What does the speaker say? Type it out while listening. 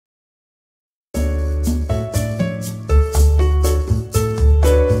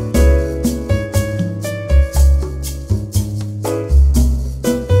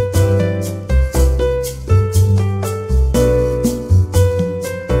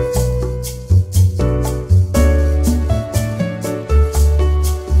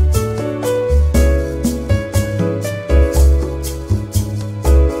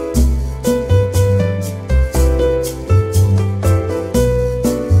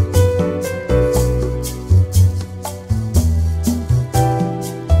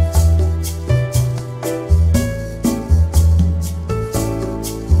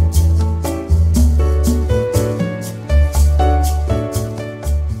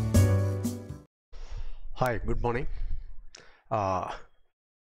Hi, good morning. Uh,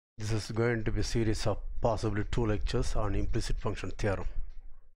 this is going to be a series of possibly 2 lectures on implicit function theorem.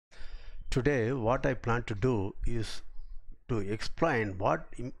 Today, what I plan to do is to explain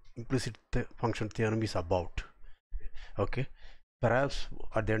what implicit function theorem is about. Okay, perhaps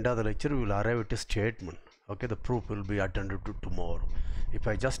at the end of the lecture we will arrive at a statement. Okay, the proof will be attended to tomorrow. If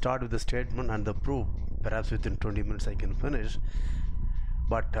I just start with the statement and the proof, perhaps within 20 minutes I can finish.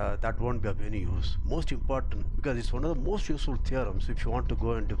 But that won't be of any use. Most important, because it's one of the most useful theorems if you want to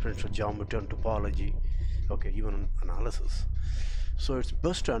go in differential geometry and topology, okay, even analysis. So it's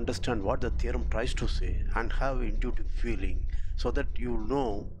best to understand what the theorem tries to say and have intuitive feeling so that you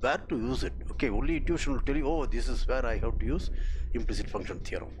know where to use it. Okay, only intuition will tell you, oh, this is where I have to use implicit function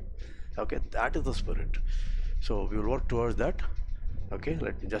theorem. Okay, that is the spirit. So we will work towards that. Okay,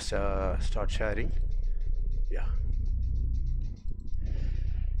 let me just start sharing. Yeah.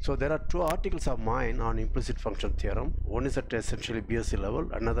 So there are 2 articles of mine on implicit function theorem. One is at essentially BSc level,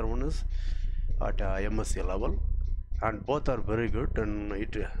 another one is at MSc level, and both are very good, and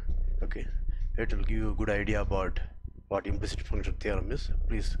it will give you a good idea about what implicit function theorem is.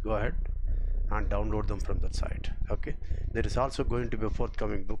 Please go ahead and download them from that site. Okay, there is also going to be a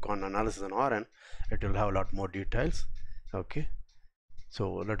forthcoming book on analysis and RN. It will have a lot more details. Okay,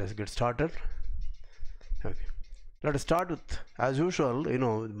 so let us get started. Okay, let us start with, as usual,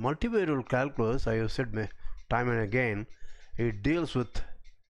 multivariable calculus. I have said time and again, it deals with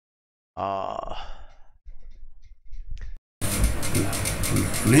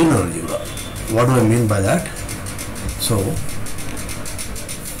linear algebra. What do I mean by that? So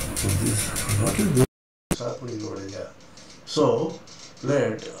what is this happening over here? So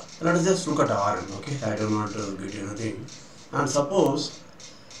let us just look at Rn. Okay, I do not get anything. And suppose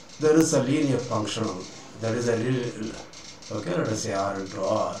there is a linear functional. That is a real, okay, let us say R into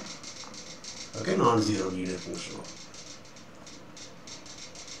R, okay, non-zero linear functional.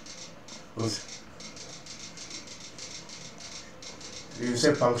 You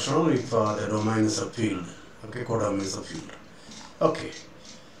say functional if the domain is a field, okay, codomain is a field. Okay,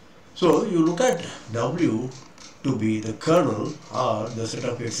 so you look at W to be the kernel or the set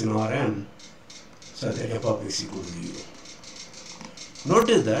of x in Rn, so that f of x equal to 0.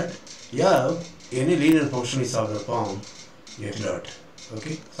 Notice that any linear function is of the form f dot,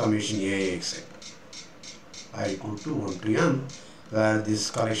 okay, summation a x I equal to 1 to n, where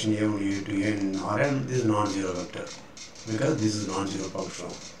this collection a1 to n Rn is non-zero vector, because this is non-zero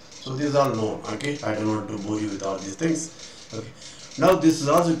functional. So these are known. Okay, I don't want to bore you with all these things. Okay, now this is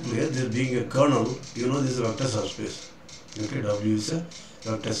also clear. This being a kernel, this is a vector subspace. Okay, W is a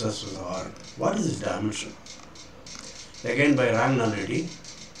vector subspace of Rn. What is its dimension? Again, by rank nullity,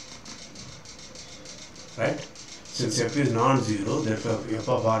 right? Since f is non-zero, therefore f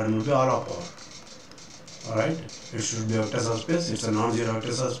of Rn will be R of R. Alright? It should be a vector subspace. It's a non-zero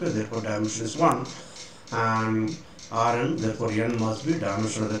vector subspace, therefore dimension is 1. And Rn, therefore n must be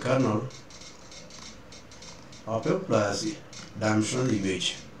dimension of the kernel of f plus dimension of the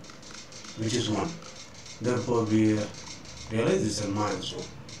image, which is 1. Therefore we realize this is minus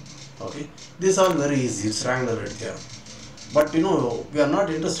 1. Okay? These are very easy. It's rank nullity theorem. But we are not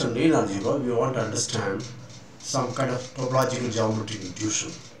interested in linear algebra. We want to understand some kind of topological geometric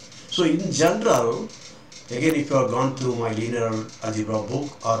intuition. So in general, again, if you have gone through my linear algebra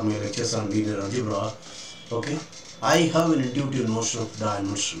book or my lectures on linear algebra, okay, I have an intuitive notion of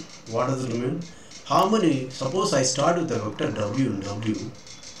dimension. What does it mean? How many, suppose I start with the vector W in W,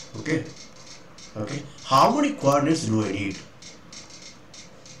 okay, how many coordinates do I need?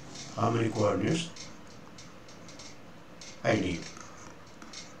 How many coordinates I need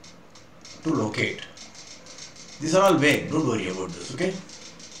to locate? These are all vague, don't worry about this, okay?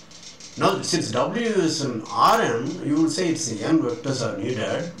 Now, since W is an Rn, you will say it's n vectors are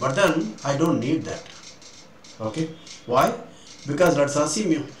needed, but then I don't need that, okay? Why? Because let's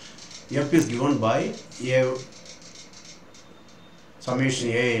assume f is given by a summation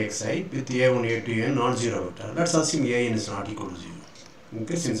axi with a1 a2n non-zero vector. Let's assume an is not equal to 0.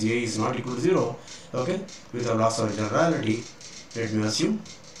 Okay, since a is not equal to 0, okay, with the loss of generality, let me assume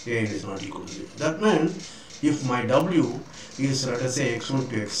an is not equal to 0. That means if my W is, let us say, x1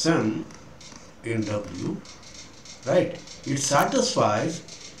 to xn in W, right, it satisfies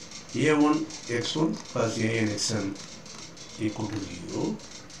a1 x1 plus an xn equal to 0.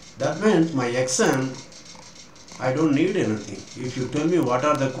 That means my xn, I don't need anything. If you tell me what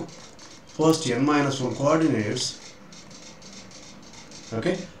are the first n minus 1 coordinates,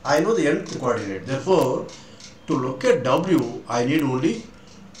 okay, I know the nth coordinate. Therefore, to locate W, I need only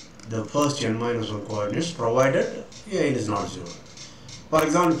the first n minus 1 coordinates, provided n is not 0. For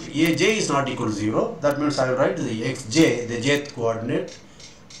example, if aj is not equal to 0, that means I will write the xj, the jth coordinate,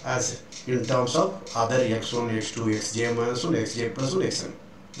 as in terms of other x1, x2, xj minus 1, xj plus 1, xn,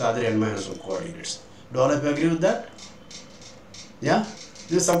 the other n minus 1 coordinates. Do all of you agree with that? Yeah?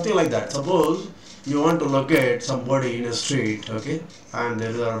 This is something like that. Suppose you want to locate somebody in a street, okay, and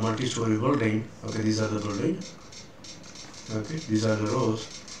there are multi-story building, okay, these are the building, okay, these are the rows,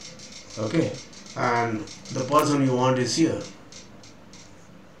 okay, and the person you want is here,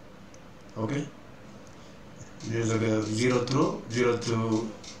 okay, there is a 0th row, 0th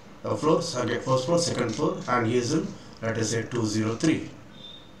floor, okay, first floor, second floor, and he is in, let us say, 203,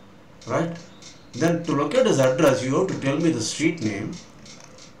 right? Then to locate his address, you have to tell me the street name.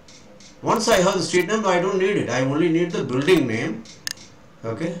 Once I have the street name, I don't need it. I only need the building name,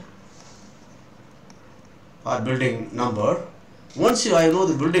 okay, or building number. Once I know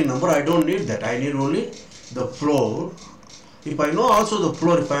the building number, I don't need that. I need only the floor. If I know also the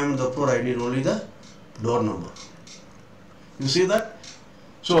floor, if I am in the floor, I need only the door number. You see that?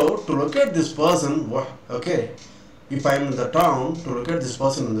 So to locate this person, okay, if I am in the town, to locate this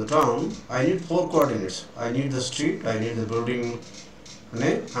person in the town, I need 4 coordinates. I need the street, I need the building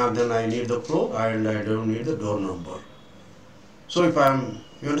name, and then I need the floor, and I don't need the door number. So if I am,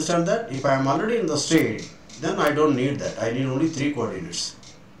 you understand that? If I am already in the street, then I don't need that. I need only 3 coordinates,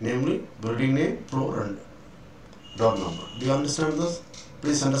 namely building name, floor, and door number. Do you understand this?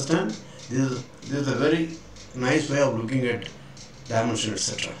 Please understand. This is a very nice way of looking at dimension,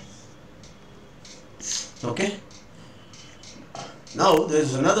 etc. Okay. Now there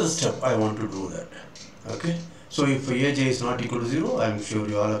is another step I want to do that. Okay. So if aj is not equal to 0, I am sure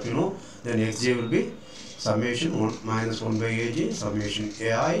you all of you know, then xj will be summation 1 minus 1 by aj, summation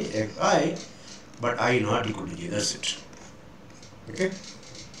ai xi, but I not equal to j. That's it. Okay.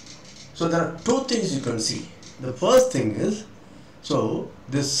 So there are 2 things you can see. The first thing is, so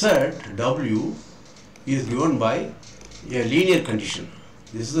this set w is given by a linear condition.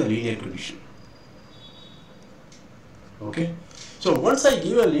 This is a linear condition. Okay. So once I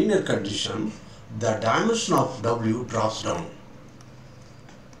give a linear condition, the dimension of w drops down,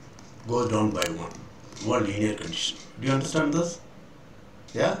 goes down by 1 linear condition. Do you understand this?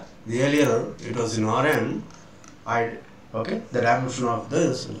 Yeah. The earlier it was in Rn, okay, the dimension of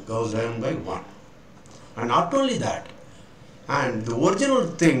this goes down by 1. And not only that, and the original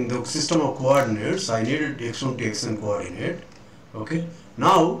thing, the system of coordinates, I needed x1 to xn coordinate. Okay.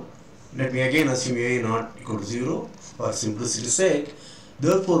 Now let me again assume a not equal to 0 for simplicity's sake.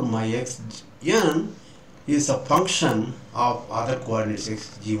 Therefore my xn is a function of other coordinates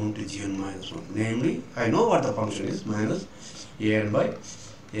xg1 to gn minus 1. Namely, I know what the function is, minus an by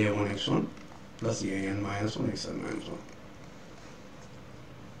a1 x1 plus an minus 1 xn minus 1.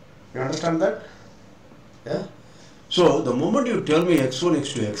 You understand that? Yeah. So the moment you tell me x1,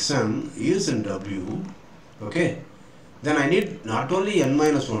 x2, xn is in w, okay, then I need not only n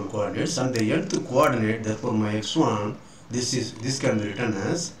minus 1 coordinates and the nth coordinate. Therefore my x1, this can be written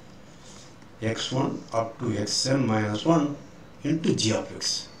as x1 up to xn minus 1 into g of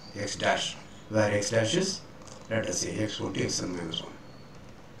x dash, where x dash is, let us say, x1 to xn minus 1.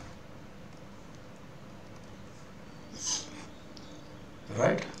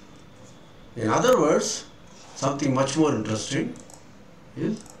 Right? In other words, something much more interesting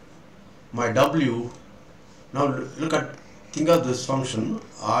is my w. Now think of this function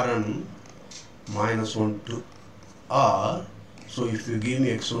Rn minus 1 to R. So if you give me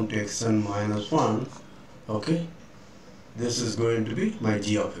x1 to xn minus 1, okay, this is going to be my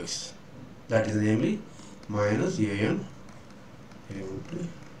g of x. That is namely minus an a1 to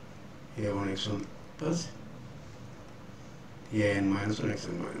a1 x1 plus an minus 1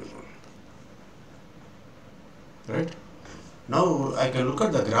 xn minus 1. Right? Now I can look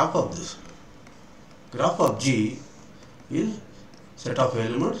at the graph of this. Graph of G is set of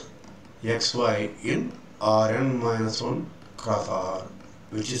elements xy in Rn minus 1 cross R,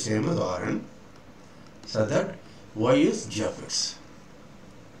 which is same as Rn, so that y is g of x.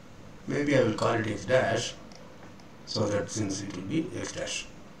 Maybe I will call it x dash, so that since it will be x dash,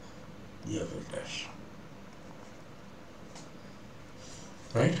 g of x dash.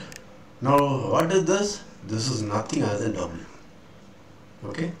 Right? Now what is this? This is nothing other than w.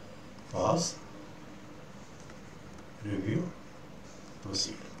 Okay? Pause, review,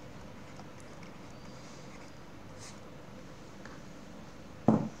 proceed.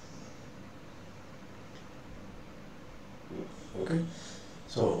 Okay?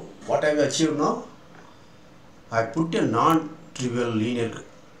 So what I have achieved now? I put a non-trivial linear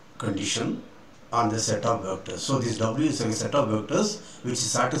condition on the set of vectors. So this w is a set of vectors which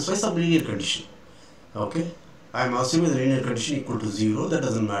satisfies some linear condition. Okay, I am assuming the linear condition equal to 0. That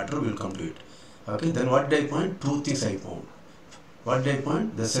doesn't matter. We'll come to it. Okay. Then what did I point? Two things I found. What did I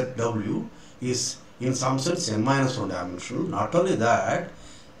point? The set W is in some sense n minus 1 dimensional. Not only that,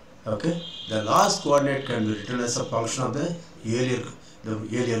 okay, the last coordinate can be written as a function of the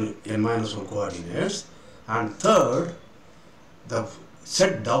earlier n minus 1 coordinates, and third, the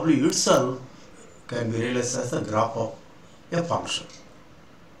set W itself can be realized as the graph of a function.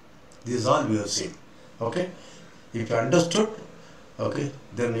 This is all we have seen. Okay, if you understood, okay,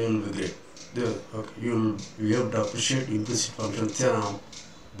 then you will be great. You will be able to appreciate implicit function theorem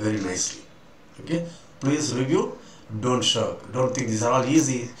very nicely. Okay, please review. Don't think these are all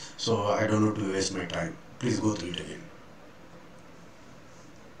easy, so I don't know to waste my time. Please go through it again.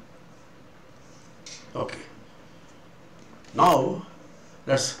 Okay. Now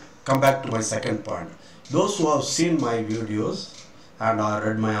let's come back to my second point. Those who have seen my videos and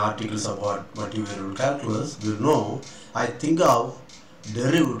read my articles about multivariable calculus will know I think of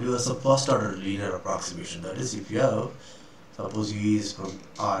derivative as a first order linear approximation. That is, if you have, suppose u is from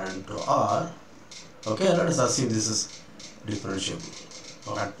Rn to R, okay, let us assume this is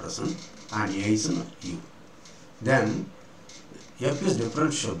differentiable at present and a is in u. Then f is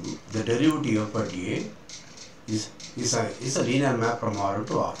differentiable, the derivative f at a is a linear map from R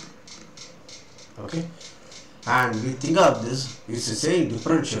to R. Okay, and we think of this, it's saying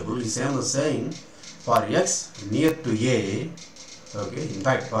differentiable, is same as saying for x near to a, okay, in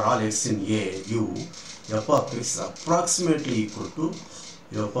fact for all x in a, u, f of x is approximately equal to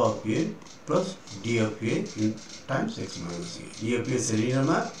f of a plus d of a in times x minus a. D of a is a linear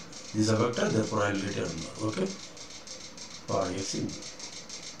map, this is a vector, therefore I will get a number, okay, for x in a.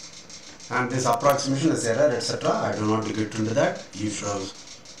 And this approximation is error, etc. I don't want to get into that. You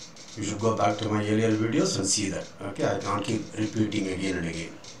should go back to my earlier videos and see that. Okay, I can't keep repeating again and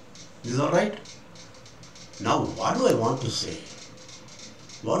again. This is alright? Now, what do I want to say?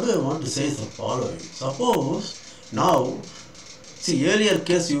 What do I want to say is the following. Suppose, now, see earlier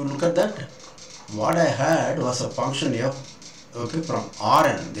case you look at that. What I had was a function f, okay, from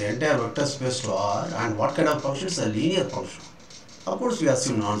Rn, the entire vector space to R, and what kind of function is a linear function. Of course, we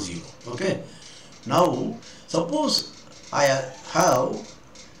assume non-zero. Okay. Now, suppose I have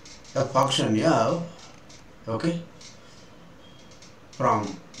a function f, okay,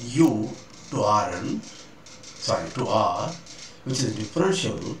 from u to Rn, sorry, to R, which is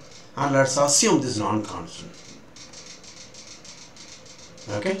differentiable, and let's assume this non-constant.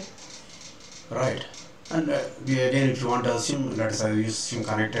 Okay. Right. And again, if you want to assume, let us assume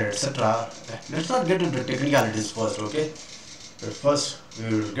connected, etc. Let's not get into technicalities first. Okay. But first,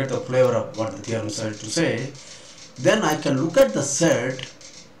 we will get the flavor of what the theorem is trying to say. Then I can look at the set,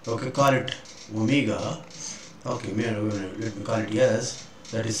 okay, call it omega, okay, let me call it S,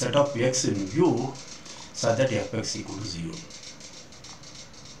 that is set of x in u such that fx equal to 0.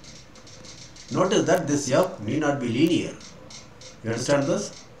 Notice that this f need not be linear. You understand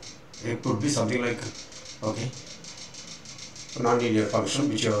this? It could be something like, okay, a non-linear function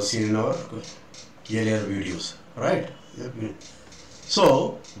which you have seen in our earlier videos, right?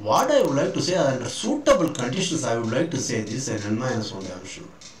 So, what I would like to say, under suitable conditions, I would like to say this is an n minus 1 dimensional,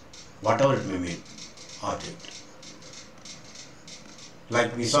 whatever it may mean, object.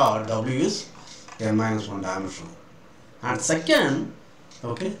 Like we saw, W is n minus 1 dimensional. And second,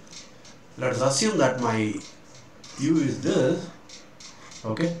 okay, let us assume that my U is this,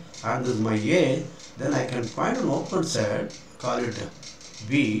 okay, and this is my A, then I can find an open set, call it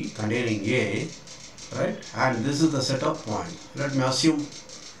B containing A, right, and this is the set of points. Let me assume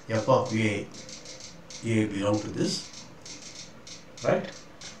f of A belong to this, right,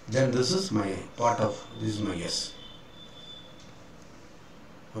 then this is my part of, this is my S,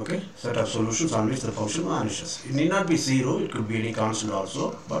 okay, set of solutions on which the function vanishes. It need not be 0, it could be any constant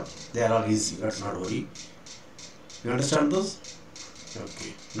also, but they are all easy, let's not worry. You understand this?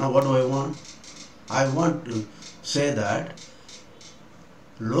 Okay, now what do I want? I want to say that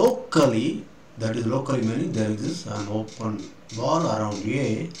locally, that is locally meaning there exists an open ball around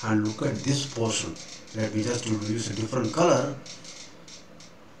A, and look at this portion. Let me just use a different color,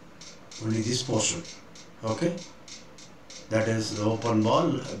 only this portion, okay, that is the open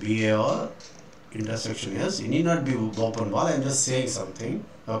ball BAR intersection S. It need not be open ball, I am just saying something,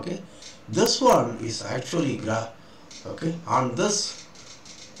 okay. This one is actually okay, on this,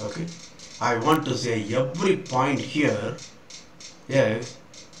 okay, I want to say every point here, yes,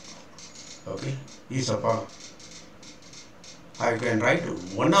 okay, is a, I can write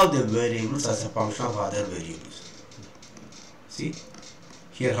one of the variables as a function of other variables. See,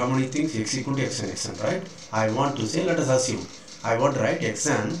 here how many things? X equal to xn, right? I want to say, let us assume, I want to write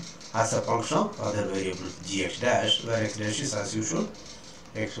xn as a function of other variable gx dash, where x dash is as usual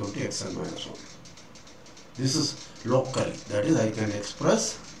x1 to xn minus 1. This is locally, that is I can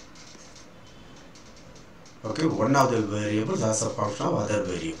express one of the variables as a function of other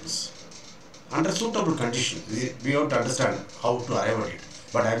variables under suitable condition. We have to understand how to arrive at it,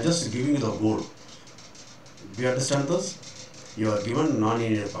 but I am just giving you the goal. Do you understand this? You are given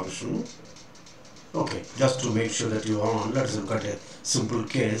non-linear function. Okay, just to make sure that you are on, let's look at a simple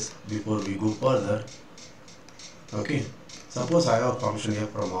case before we go further. Okay, suppose I have a function here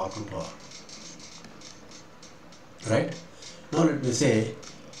from R2 to R. Right? Now let me say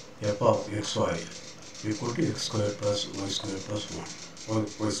f of xy equal to x squared plus y squared plus 1, or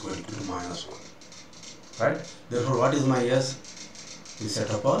y squared equal to minus 1. Right? Therefore, what is my s? We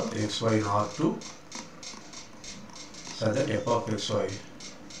set up all xy in R2 so that f of xy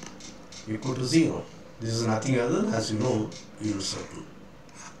equal to 0. This is nothing other than, as you know, unit circle.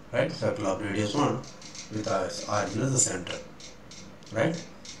 Right? Circle of radius 1 with origin as the center. Right?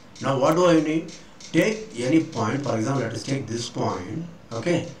 Now what do I need? Take any point, for example, let us take this point,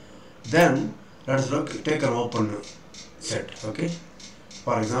 okay? Then let us take an open set, okay?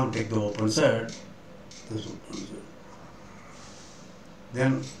 For example, take the open set, this open set.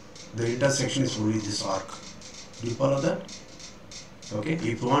 Then the intersection is only this arc. Do you follow that? Okay,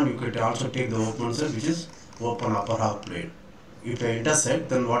 if you want, you could also take the open set, which is open upper half plane. If I intersect,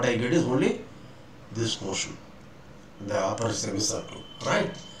 then what I get is only this portion, the upper semicircle, right?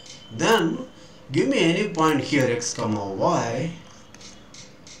 Then give me any point here, x comma y,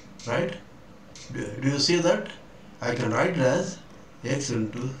 right? Do you see that? I can write it as x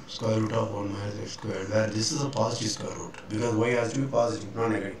into square root of 1 minus x squared, where this is a positive square root, because y has to be positive,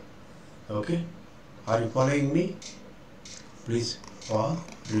 not negative. Okay? Are you following me? Please pause,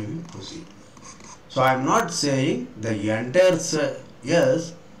 review, proceed. So I am not saying the entire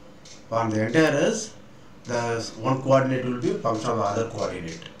yes, on the entire s, the one coordinate will be a function of the other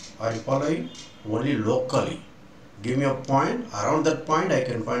coordinate. Are you following? Only locally. Give me a point, around that point I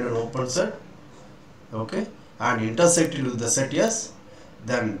can find an open set, okay, and intersect it with the set yes,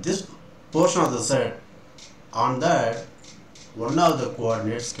 then this portion of the set, on that one of the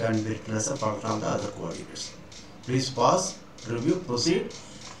coordinates can be written as a function of the other coordinates. Please pause, review, proceed,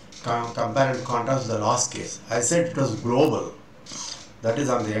 compare and contrast the last case. I said it was global, that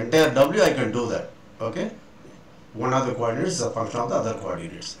is on the entire W I can do that, okay. One of the coordinates is a function of the other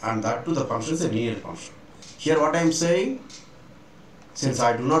coordinates, and that too the function is a linear function. Here what I am saying, since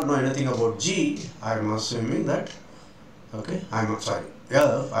I do not know anything about G, I am assuming that, okay, I am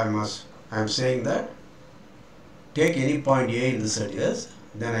saying that take any point A in the set S,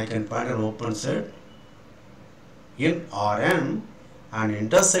 then I can find an open set in Rn and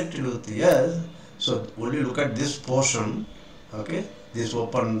intersect it with S. So only look at this portion, okay, this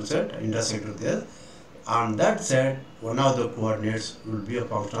open set intersect with S. On that set, one of the coordinates will be a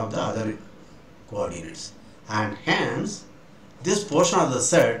function of the other coordinates, and hence this portion of the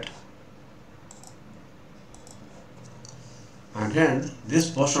set,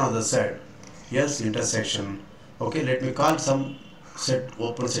 yes, intersection, okay, let me call some set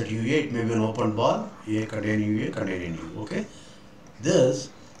open set UA, it may be an open ball, A containing UA containing U, okay. This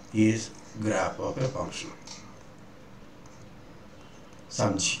is graph of a function,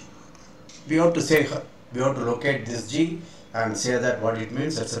 some G. We have to locate this G and say that what it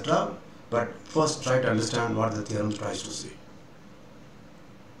means, etc. But first try to understand what the theorem tries to say.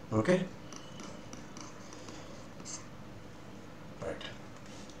 Okay? Right.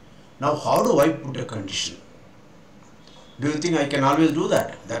 Now how do I put a condition? Do you think I can always do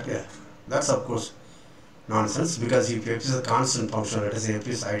that? That's of course nonsense, because if f is a constant function, let us say f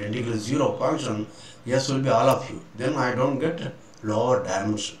is identical to 0 function, s will be all of u. Then I don't get lower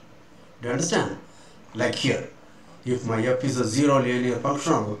dimension. Do you understand? Like here, if my f is a 0 linear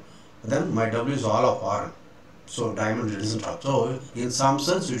function, then my w is all of Rn. So dimension doesn't drop. So in some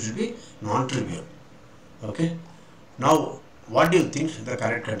sense it should be non-trivial. Okay. Now what do you think the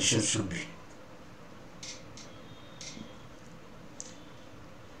correct condition should be?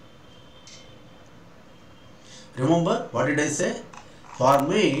 Remember what did I say? For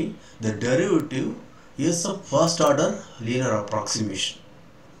me, the derivative is a first order linear approximation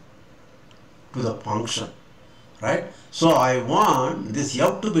to the function, right? So I want this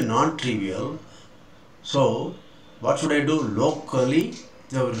f to be non-trivial. So what should I do? Locally,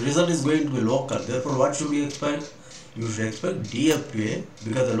 the result is going to be local. Therefore, what should we expect? You should expect dfa,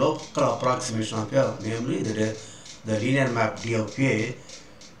 because the local approximation of f, namely the linear map dfa,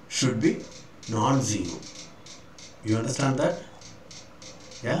 should be non-zero. You understand that?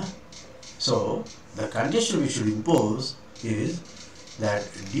 Yeah? So the condition we should impose is that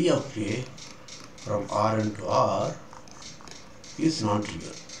d of a from Rn to R is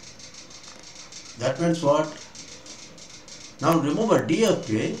non-trivial. That means what? Now remember d of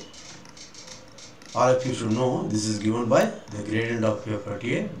a, all of you should know, this is given by the gradient of f at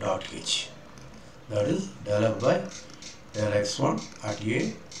a dot h. That is del f by del x1 at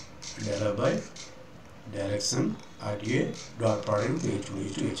a, del f by del xn at a dot product with h1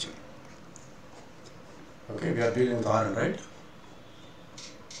 h2 hn. Okay, we are dealing with Rn, right?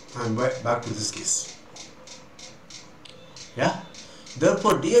 I am back to this case. Yeah.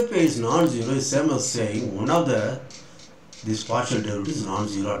 Therefore, d of a is non-zero is same as saying one of this partial derivative is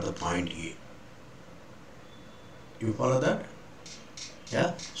non-zero at the point A. You follow that?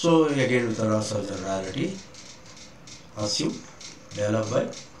 Yeah. So again with the loss of generality, assume del f by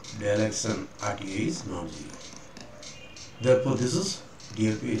del xn at A is non-zero. Therefore, this is d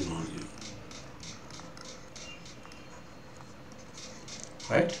of a is non-zero.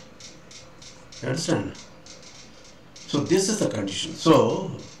 Right? You understand? So this is the condition.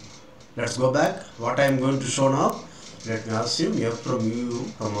 So let's go back. What I am going to show now. Let me assume f from u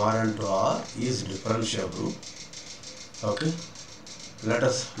from Rn to R is differentiable. Okay. Let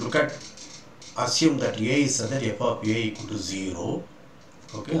us look at, assume that a is such that f of a equal to 0.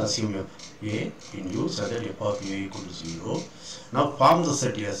 Okay. Assume f a in u such that f of a equal to 0. Now form the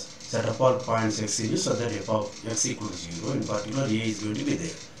set S. Set of all points x in u such that f of x equal to 0. In particular, a is going to be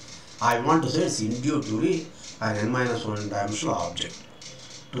there. I want to say it's intuitively an n-1 dimensional object.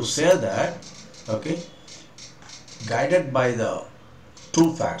 To say that, okay, guided by the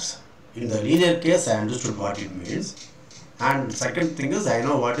two facts. In the linear case, I understood what it means. And second thing is, I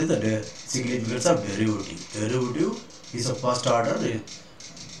know what is the significance of derivative. Derivative is a first order,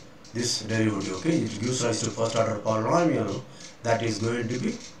 this derivative, okay, it gives rise to first order polynomial that is going to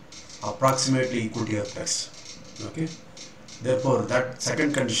be approximately equal to fx. Okay. Therefore, that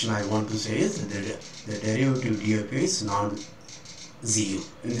second condition I want to say is the derivative d of a is non-zero.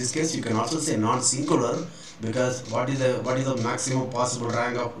 In this case, you can also say non-singular, because what is the maximum possible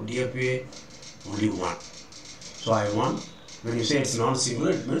rank of d of a? Only 1. So I want, when you say it's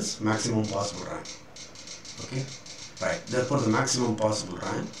non-singular, it means maximum possible rank. Okay, right. Therefore, the maximum possible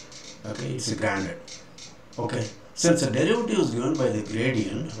rank. Okay, it's granted. Okay, since the derivative is given by the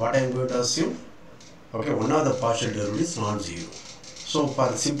gradient, what I am going to assume? Okay, one of the partial derivatives is non-zero. So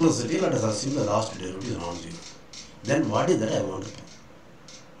for simplicity, let us assume the last derivative is non-zero. Then what is that I want to do?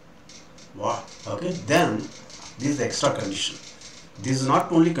 What? Okay, then this is the extra condition. This is not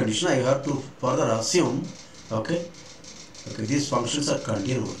only condition, I have to further assume, okay, these functions are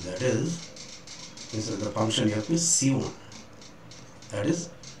continuous. That is, this is the function f is c1. That is,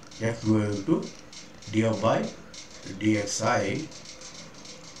 f going to df by dxi,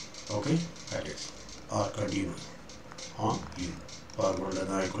 okay, at x. Are continuous on u for greater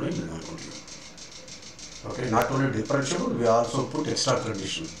than or equal to u. Okay, not only differentiable, we also put extra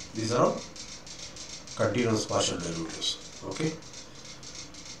condition. These are all continuous partial derivatives. Okay.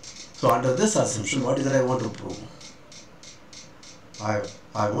 So under this assumption, what is that I want to prove?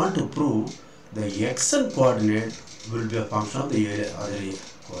 I want to prove the xn coordinate will be a function of the other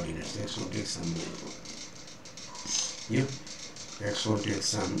coordinates x1 to xn. If x1 to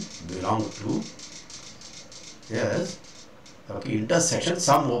xn belong to, yes, okay, intersection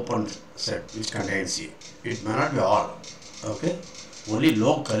some open set which contains A. It may not be all. Okay, only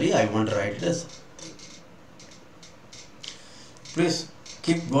locally I want to write it as. Please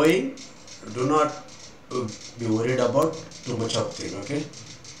keep going. Do not be worried about too much of thing. Okay,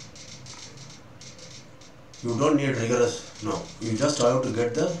 you don't need rigorous. No, you just have to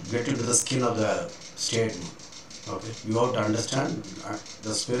get into the skin of the statement. Okay, you have to understand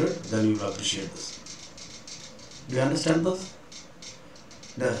the spirit. Then you will appreciate this. Do you understand this?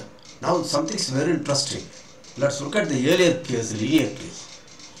 Now something is very interesting. Let's look at the earlier case, linear case.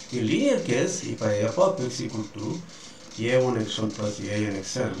 In linear case, if I f of x equal to a1 x1 plus an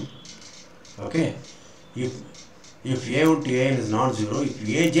xn, okay, if a1 to an is non-zero, if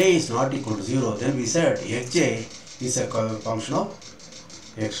aj is not equal to 0, then we said xj is a function of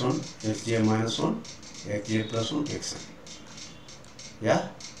x1, xj minus 1, xj plus 1, xn. Yeah?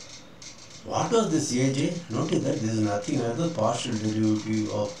 What was this aj? Notice that this is nothing other than partial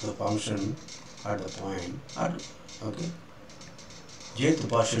derivative of the function at the point. Okay. Jth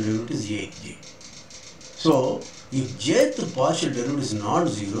partial derivative is aj. So, if jth partial derivative is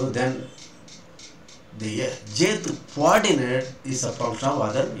non-zero, then the jth coordinate is a function of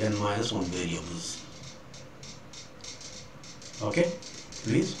other n minus 1 variables. Okay.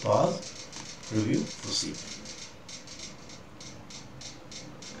 Please pause, review, proceed.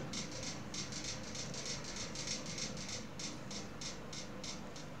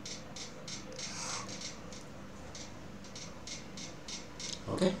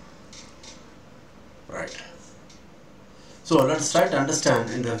 Okay, right. So let's try to understand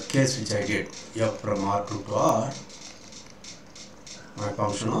in the case which I did, f from R2 to R, my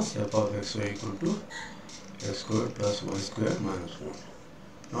function was f of xy equal to x squared plus y squared minus 1.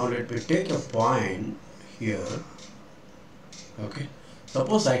 Now let me take a point here. Okay,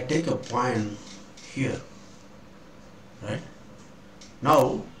 suppose I take a point here, right?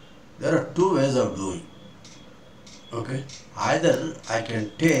 Now there are two ways of doing. Okay, either I can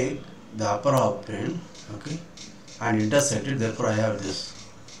take the upper half plane, okay, and intersect it, therefore I have this,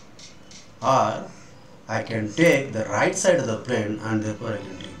 or I can take the right side of the plane and therefore I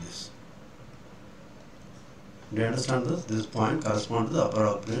can take this. Do you understand this? This point corresponds to the upper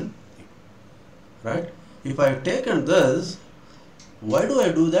half plane, right? If I have taken this, why do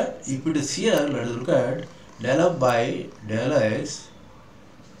I do that? If it is here, let us look at del f by del x.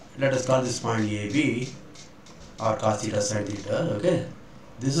 Let us call this point AB or cos theta sin theta. Okay,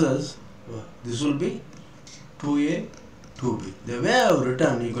 this will be 2a 2b. The way I have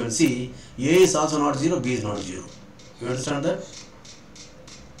written, you can see a is also not 0, b is not 0. You understand that?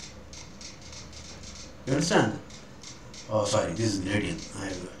 You understand? Oh, sorry, this is gradient.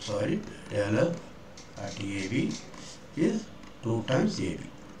 Sorry, del f at AB is 2 times AB.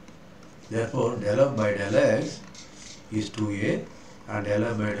 Therefore, del f by del x is 2a and del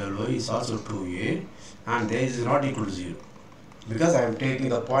f by del y is also 2a, and this is not equal to 0 because I am taking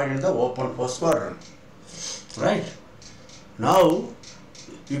the point in the open first quadrant. Right? Now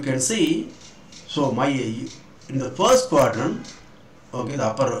you can see, so my in the first quadrant, okay,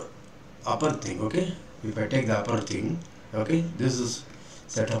 the upper thing, okay, if I take the upper thing, okay, this is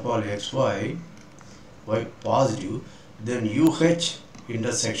set of all x, y positive, then UH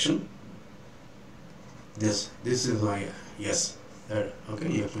intersection this is my yes,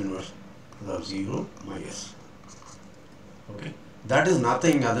 okay, F inverse of 0 my S. Okay, that is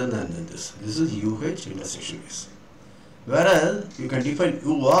nothing other than this is UH intersection S. Whereas you can define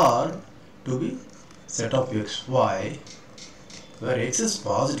UR to be set of x, y, where x is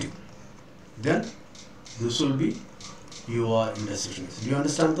positive, then this will be UR intersection S. Do you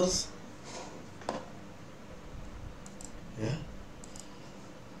understand this? Yeah.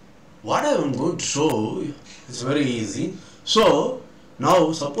 What I am going to show is very easy. So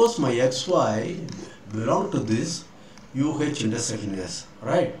now suppose my xy belong to this UH intersection S,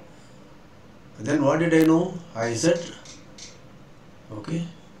 right? Then what did I know? I said, okay,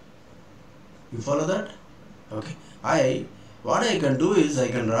 you follow that? Okay, what I can do is I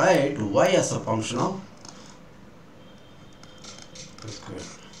can write y as a function of x squared,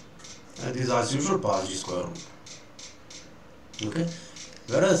 and this is as usual positive square root. Okay,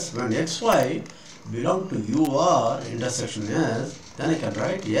 whereas when xy belong to UR intersection S, then I can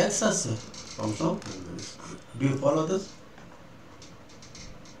write x as a function of. Do you follow this?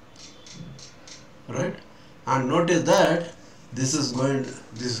 Right? And notice that this is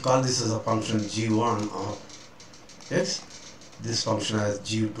called this as a function g1 of x, this function as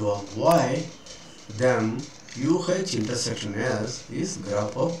g2 of y, then UH intersection S is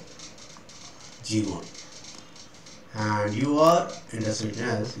graph of g1 and UR intersection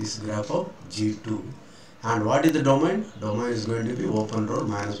S is graph of g2. And what is the domain? Domain is going to be open row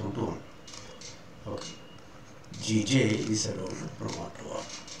 -1 to 1. Okay, Gj is a domain from R to R.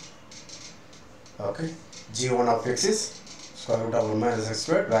 Okay, g1 of x is square root of 1 minus x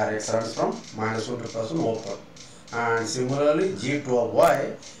squared, where x runs from -1 to +1 open, and similarly g2 of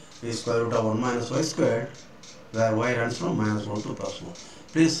y is square root of 1 minus y squared, where y runs from -1 to +1.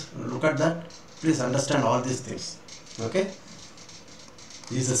 Please look at that. Please understand all these things. Okay,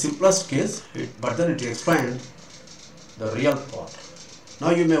 this is the simplest case, but then it explains the real part.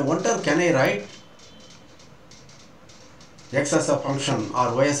 Now you may wonder, can I write x as a function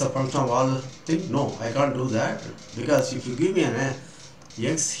or y as a function of all things? No, I can't do that, because if you give me an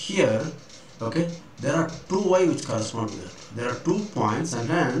x here, okay, there are two y which correspond to that. There are 2 points, and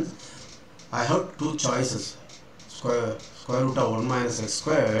hence I have two choices: square root of 1 minus x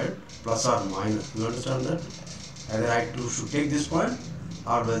squared plus or minus. You understand that? Either I should take this point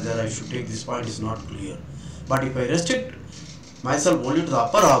or whether I should take this point is not clear. But if I restrict myself only to the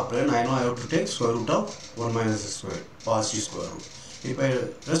upper half plane, I know I have to take square root of 1 minus x squared, positive square root. If I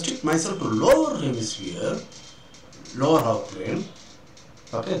restrict myself to lower hemisphere, lower half plane,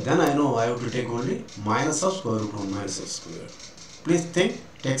 okay, then I know I have to take only minus of square root 1 minus x squared. Please think,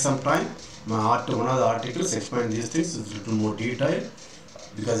 take some time. One of the articles explain these things in a little more detail,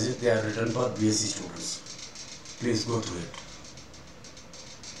 because they are written for BSc students. Please go through it.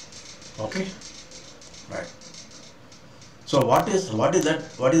 Okay, right. So what is that?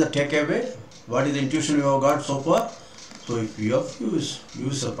 What is the takeaway? What is the intuition you have got so far? So if f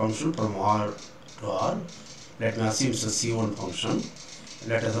use a function from R to R, let me assume it's a C1 function.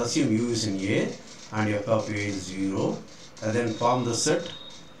 Let us assume u is in A and f of A is 0, and then form the set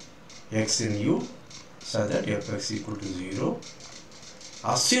x in U so that fx equal to 0.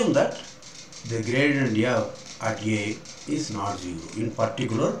 Assume that the gradient f at A is not 0. In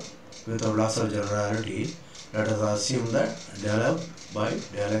particular, with the loss of generality, let us assume that del f by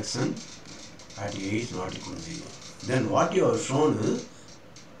del xn at A is not equal to 0. Then what you have shown is,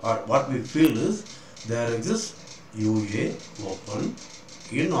 or what we feel is, there exists UA open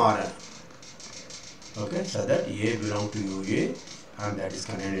in Rn. Okay, so that A belongs to UA and that is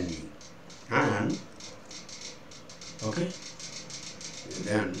contained in U. And okay,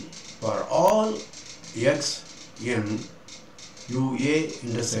 then for all x in UA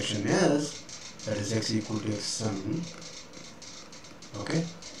intersection S, that is x equal to xm, okay,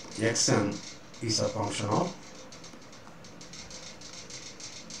 xm is a function of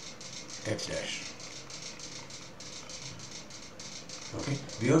x dash. Okay,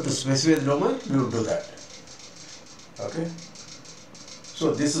 we have to specify the domain, we will do that. Okay,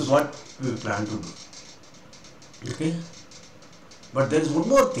 so this is what we plan to do. Okay, but there is one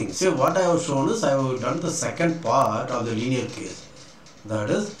more thing. Say what I have shown is I have done the second part of the linear case. That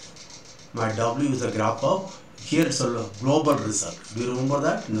is, my W is a graph of, here it's a global result. Do you remember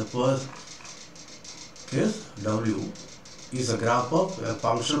that? In the first case, W is a graph of a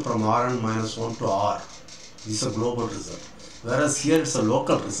function from Rn minus 1 to R. This is a global result. Whereas here it's a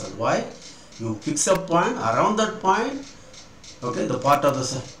local result. Why? You fix a point, around that point, okay, the part of the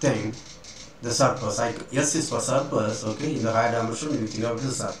thing, the surface, like S is for surface, okay, in the higher dimension you think of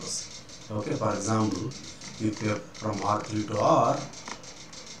the surface. Okay, for example, if you have from R3 to R,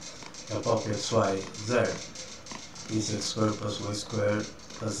 f of x, y, z is x squared plus y squared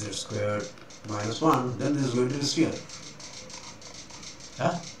plus z squared minus 1, then this is going to be a sphere.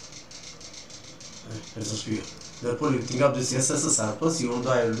 Yeah? It's a sphere. Therefore, you think of this S as a surface, even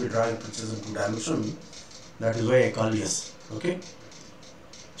though I will be drawing pictures in 2 dimension, that is why I call S. Okay?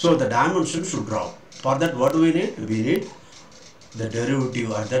 So, the dimension should drop. For that, what do we need? We need the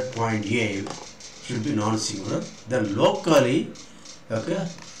derivative at that point A should be non-singular. Then locally, okay,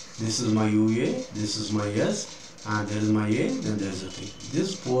 this is my UA, this is my S, and there is my A, then there is a thing.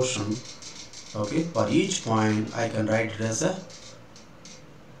 This portion, okay, for each point, I can write it as a,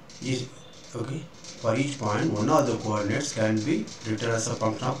 okay, for each point, one of the coordinates can be written as a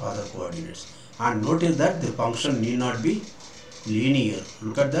function of other coordinates. And notice that the function need not be linear.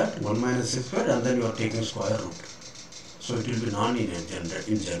 Look at that, 1 minus x squared, and then you are taking square root. So it will be non-linear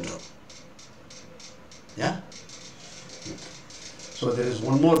in general. Yeah? So there is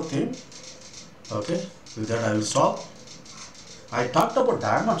one more thing. Okay, with that I will stop. I talked about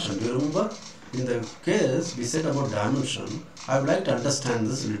dimension. Do you remember? In the case we said about dimension, I would like to understand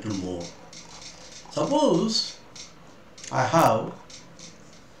this a little more. Suppose I have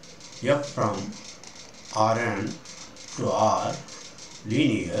f from Rn to R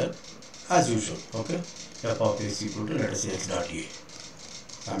linear as usual. Okay, f of x equal to, let us say, x dot a,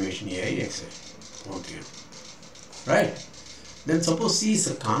 summation ai x a, right? Then suppose c is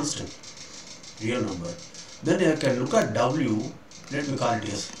a constant, real number. Then I can look at w, let me call it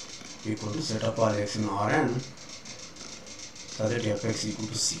as equal to set of all x in Rn so that fx equal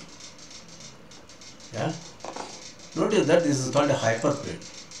to c. Yeah. Notice that this is called a hyperplane.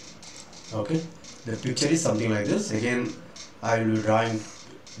 Okay. The picture is something like this. Again, I will be drawing.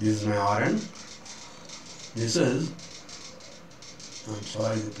 This is my Rn. This is, I'm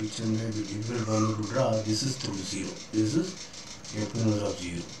sorry, the picture may be difficult for me to draw. This is through 0. This is f inverse of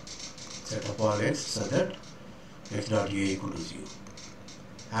 0. Set of all x so that x dot a equal to 0.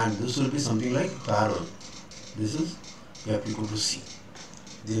 And this will be something like parallel. This is f equal to c.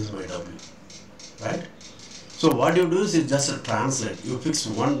 This is my w. Right? So what you do is just a translate. You fix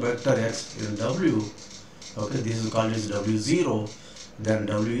one vector x in w. Okay, this is called as w0. Then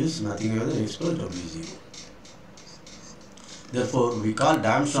w is nothing other than x plus w0. Therefore, we call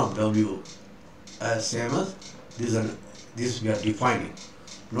dimension of w as same as this we are defining.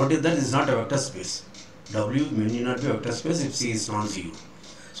 Notice that this is not a vector space. W may not be a vector space if c is non-zero.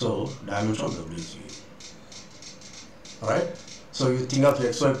 So dimension of w is 0. Alright? So you think of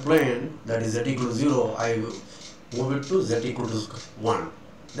xy plane, that is z equal to 0, I move it to z equal to 1.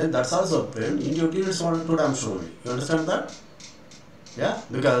 Then that's also a plane. Intuitively it's only 2 dimensional only. You understand that? Yeah?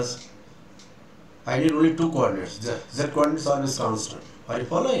 Because I need only 2 coordinates. The z coordinate is always constant. Are you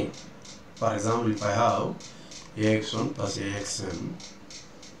following? For example, if I have ax1 plus axn,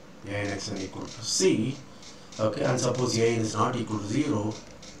 an equal to c, okay, and suppose an is not equal to 0,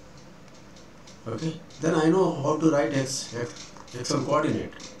 Okay, then I know how to write x1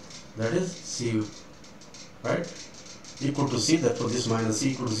 coordinate, that is c, right, equal to c, therefore this minus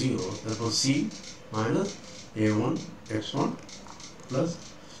c equal to 0, therefore c minus a1 x1 plus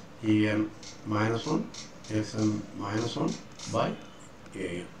en minus 1 xn minus 1 by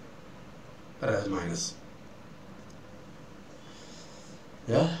an, whereas minus,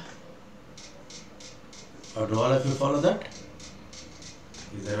 yeah, or do all of you follow that?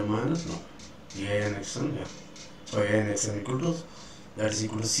 Is there a minus? No. an xn, yeah. So an xn equal to, that is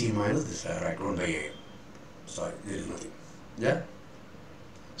equal to c minus this, I write 1 by a. Sorry, there is nothing. Yeah.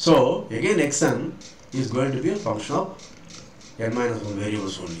 So again xn is going to be a function of n minus 1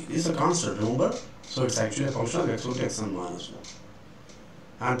 variables only. This is a constant, remember? So it's actually a function of x1 to xn minus 1.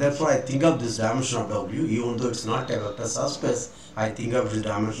 And therefore I think of this dimension of w, even though it's not a vector subspace, I think of this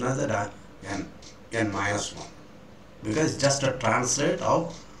dimension as a n minus 1. Because it's just a translate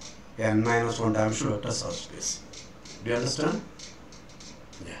of n minus 1 dimensional vector subspace. Do you understand?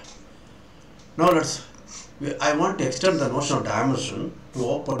 Yeah. Now I want to extend the notion of dimension to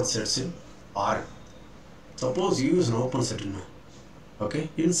open sets in R. Suppose you use an open set in, okay,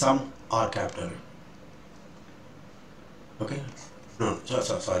 in some R capital. Okay? No,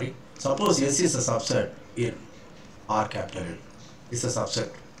 sorry. Suppose S is a subset in R capital N. It's a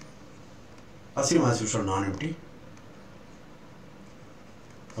subset. Assume as usual non-empty.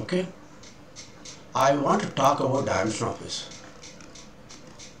 Okay? I want to talk about dimension of S.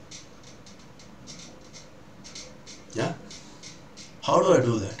 Yeah? How do I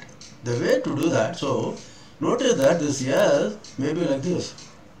do that? The way to do that, so notice that this S may be like this.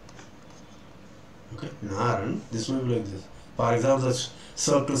 Okay? In Rn, this may be like this. For example, the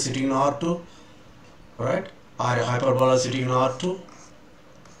circle sitting in R2, right? Or a hyperbola sitting in R2,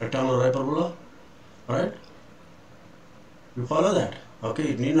 rectangular hyperbola, right? You follow that? Okay,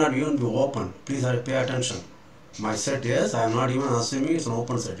 it need not even be open. Please pay attention. My set, yes, I am not even assuming it's an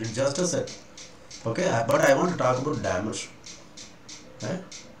open set. It's just a set. Okay, but I want to talk about dimension. Right?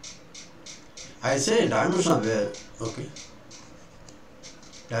 I say dimension of where, okay,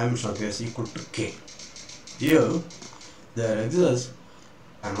 dimension of S equal to K. Here, there exists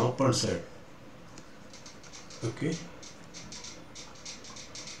an open set. Okay.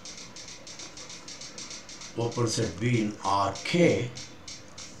 Open set B in Rk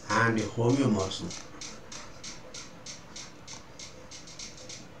and a homeomorphism.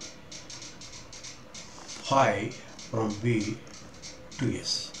 Phi from B to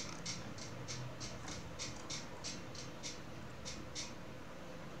S.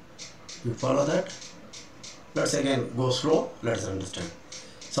 You follow that? Let's again go slow. Let's understand.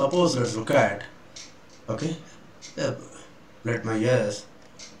 Suppose let's look at, okay, let my S,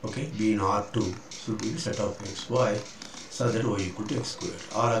 okay, be in R2 should be set of x, y, so that y equal to x squared.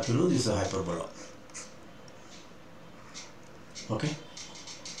 All of you know this is a hyperbola. Okay,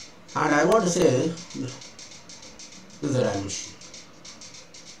 and I want to say this is the dimension.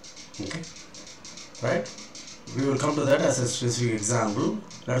 Okay, right? We will come to that as a specific example.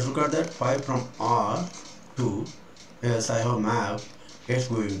 Let's look at that. Phi from R to, yes, I have map x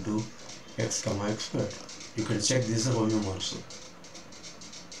going to x comma x squared. You can check this is homeomorphism.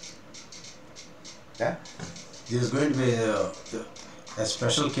 Yeah, this is going to be a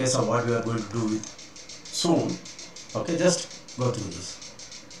special case of what we are going to do with soon. Okay, just go through this,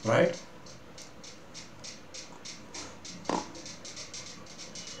 right?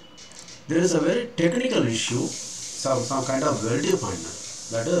 There is a very technical issue, some kind of well-defined.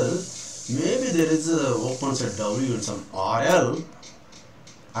 That is, maybe there is a open set W in some RL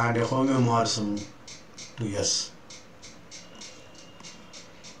and a homeomorphism to S.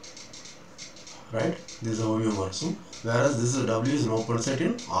 Right? This is a homeomorphism, whereas this is W is an open set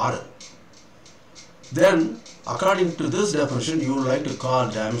in RL. Then, according to this definition, you would like to call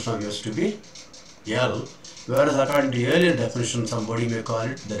dimension of S to be L, whereas according to the earlier definition, somebody may call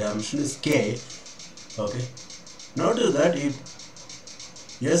it the dimension is K. Okay. Notice that if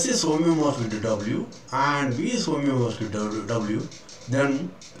S is homeomorphic to W and B is homeomorphic to W, then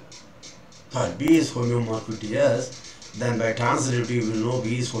B is homeomorphic to S, then by transitivity we will know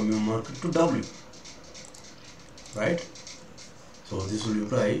B is homeomorphic to W. Right? So this will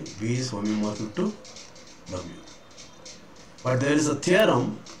imply B is homeomorphic to W. But there is a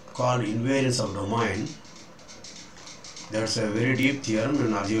theorem called invariance of domain. That's a very deep theorem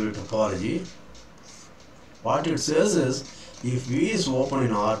in algebraic topology. What it says is, if V is open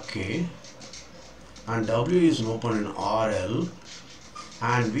in Rk and W is open in RL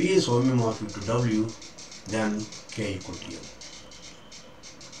and V is homeomorphic to W, then K equal to L.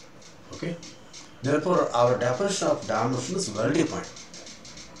 Okay? Therefore, our definition of dimension is well defined.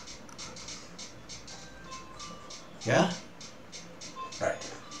 Yeah,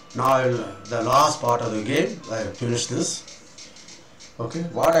 right. Now the last part of the game, I will finish this. Okay,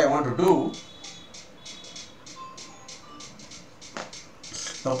 what I want to do,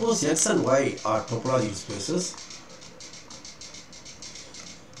 suppose x and y are topological spaces.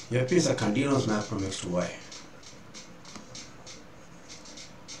 F is a continuous map from x to y.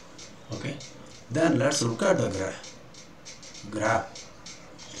 Okay, then let's look at the graph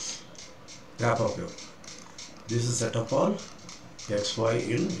of F. This is set of all x, y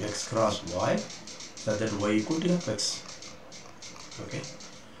in x cross y, so that y equal to fx. Okay,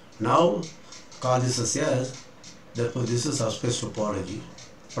 now call this as yes, therefore this is subspace topology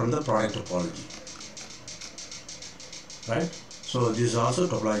from the product topology, right? So this is also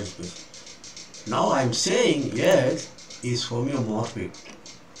topological space. Now I am saying x is homeomorphic.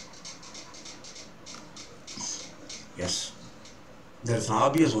 Yes, there is an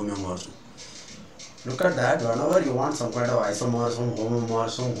obvious homeomorphism. Look at that. Whenever you want some kind of isomorphism,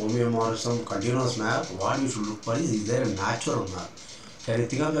 homeomorphism, continuous map, what you should look for is there a natural map? Can you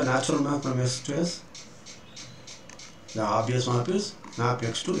think of a natural map from x to s? The obvious map is map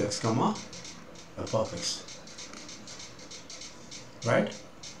x to x comma f of x. Right?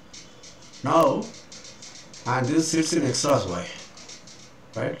 Now, and this sits in x cross y.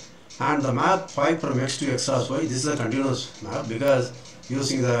 Right? And the map phi from x to x cross y, this is a continuous map because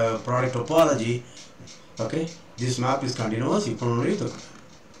using the product topology, okay, this map is continuous if only the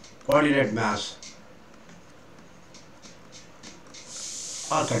coordinate maps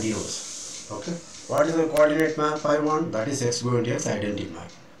are continuous. Okay, what is the coordinate map phi 1? That is x going to x identity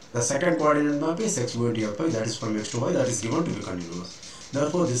map. The second coordinate map is x going to fy, that is from x to y, that is given to be continuous.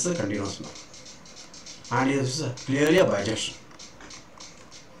 Therefore, this is a continuous map. And this is clearly a bijection.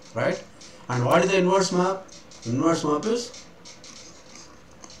 Right? And what is the inverse map? Inverse map is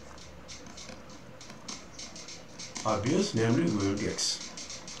obvious, namely going to x.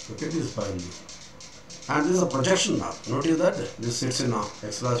 Okay, this is fine. And this is a projection map. Notice that this sits in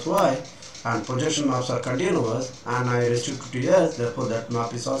x plus y, and projection maps are continuous, and I restrict it to yes, therefore that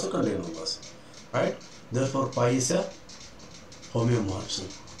map is also continuous. Right? Therefore, pi is a homeomorphism.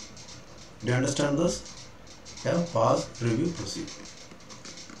 Do you understand this? Yeah, pause, review, proceed.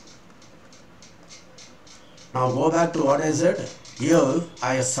 Now go back to what I said. If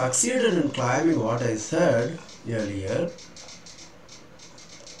I succeeded in climbing what I said earlier,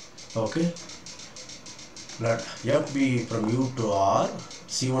 okay, let f be from u to r,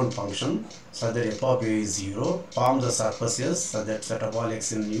 C1 function, such that f of a is 0, form the surfaces such that set of all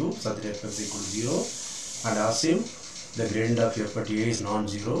x in u, such that f is equal to 0, and assume the gradient of f at a is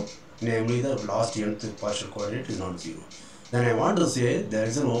non-zero, namely the last nth partial coordinate is non-zero. Then I want to say there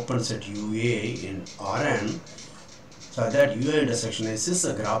is an open set UA in Rn, so that UA intersection S is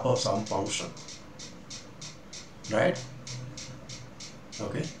a graph of some function. Right?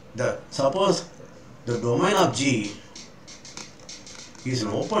 Okay. Suppose the domain of G is an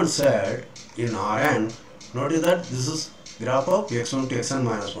open set in Rn. Notice that this is graph of x1 to xn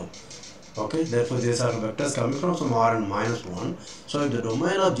minus 1. Okay. Therefore, these are vectors coming from some Rn minus 1. So if the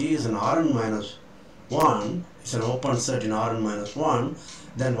domain of G is an Rn minus 1, it's an open set in Rn minus 1,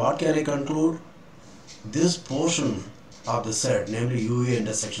 then what can I conclude? This portion of the set, namely UA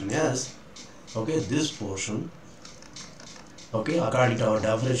intersection S, okay, this portion, okay, according to our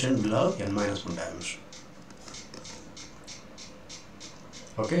definition, will have n minus 1 dimension.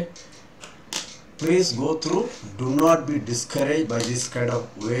 Okay, please go through. Do not be discouraged by this kind of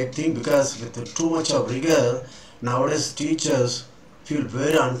vague thing, because with too much of rigor, nowadays teachers feel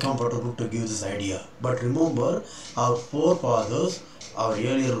very uncomfortable to give this idea. But remember, our forefathers, our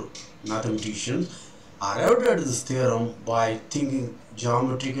earlier mathematicians, arrived at this theorem by thinking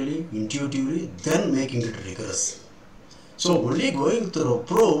geometrically, intuitively, then making it rigorous. So only going through a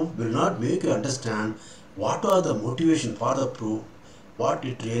proof will not make you understand what are the motivation for the proof, what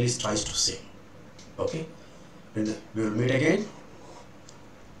it really tries to say. Okay? We will meet again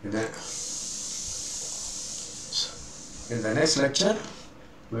in the next lecture.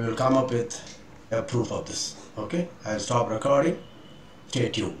 We will come up with a proof of this. Okay? I will stop recording. Stay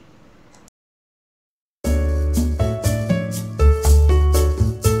tuned.